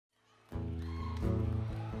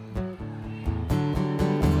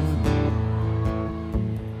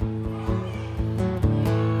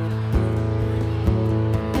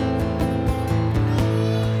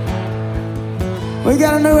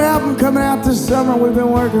got a new album coming out this summer. We've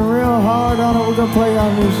been working real hard on it. We're gonna play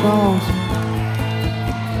y'all new songs.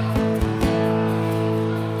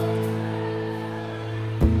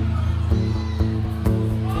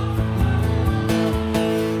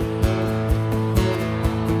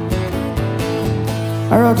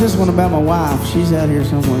 I wrote this one about my wife. She's out here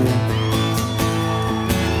somewhere.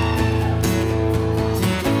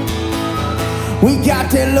 We got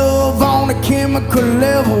that love on a chemical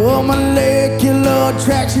level. A molecular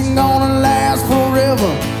attraction gonna last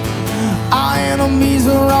forever. Our enemies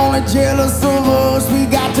are only jealous of us. We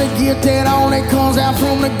got to get that only comes out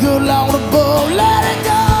from the good Lord above. Let it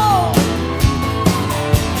go.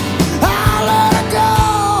 Oh, let it go.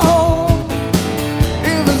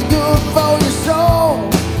 If it's good for your soul.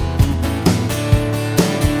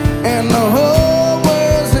 And the whole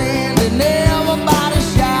world's ending. Everybody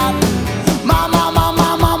shouting.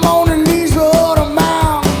 Monalisa or the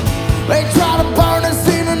mouth. They try to burn us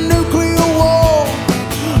in a nuclear war.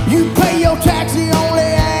 You pay your tax, you only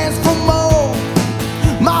ask for more.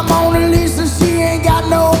 My Monalisa, she ain't got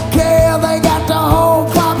no care. They got the whole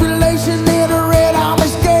population in a red army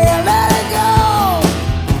scare. Let it go.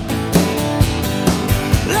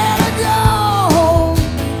 Let it go.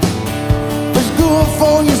 It's good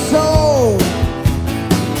for your soul.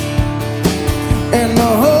 And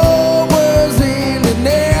the whole world's ending.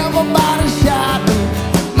 Everybody shouting.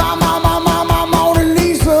 My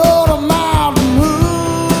Monalisa or the mountain. Ooh.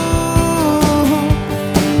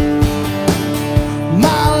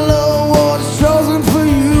 My love was chosen for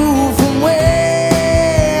you from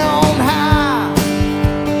way on high.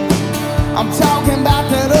 I'm talking about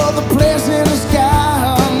that other place in the sky.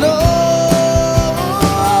 No,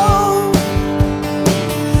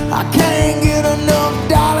 I can't get enough,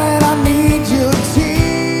 darling. I need you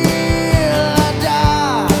till I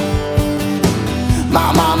die. My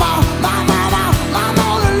Monalisa,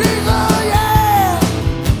 yeah.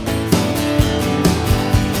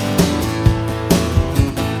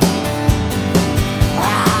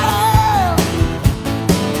 Ah.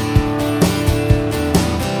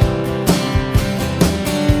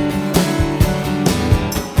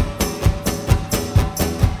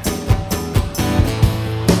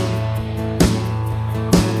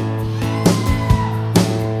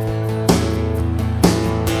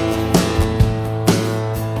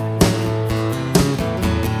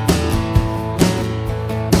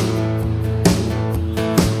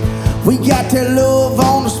 We got that love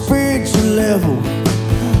on a spiritual level.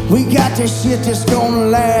 We got that shit that's gonna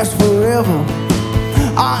last forever.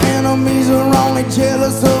 Our enemies are only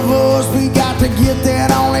jealous of us. We got to get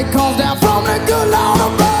that only comes down from the good Lord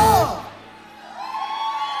above.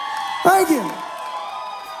 Thank you.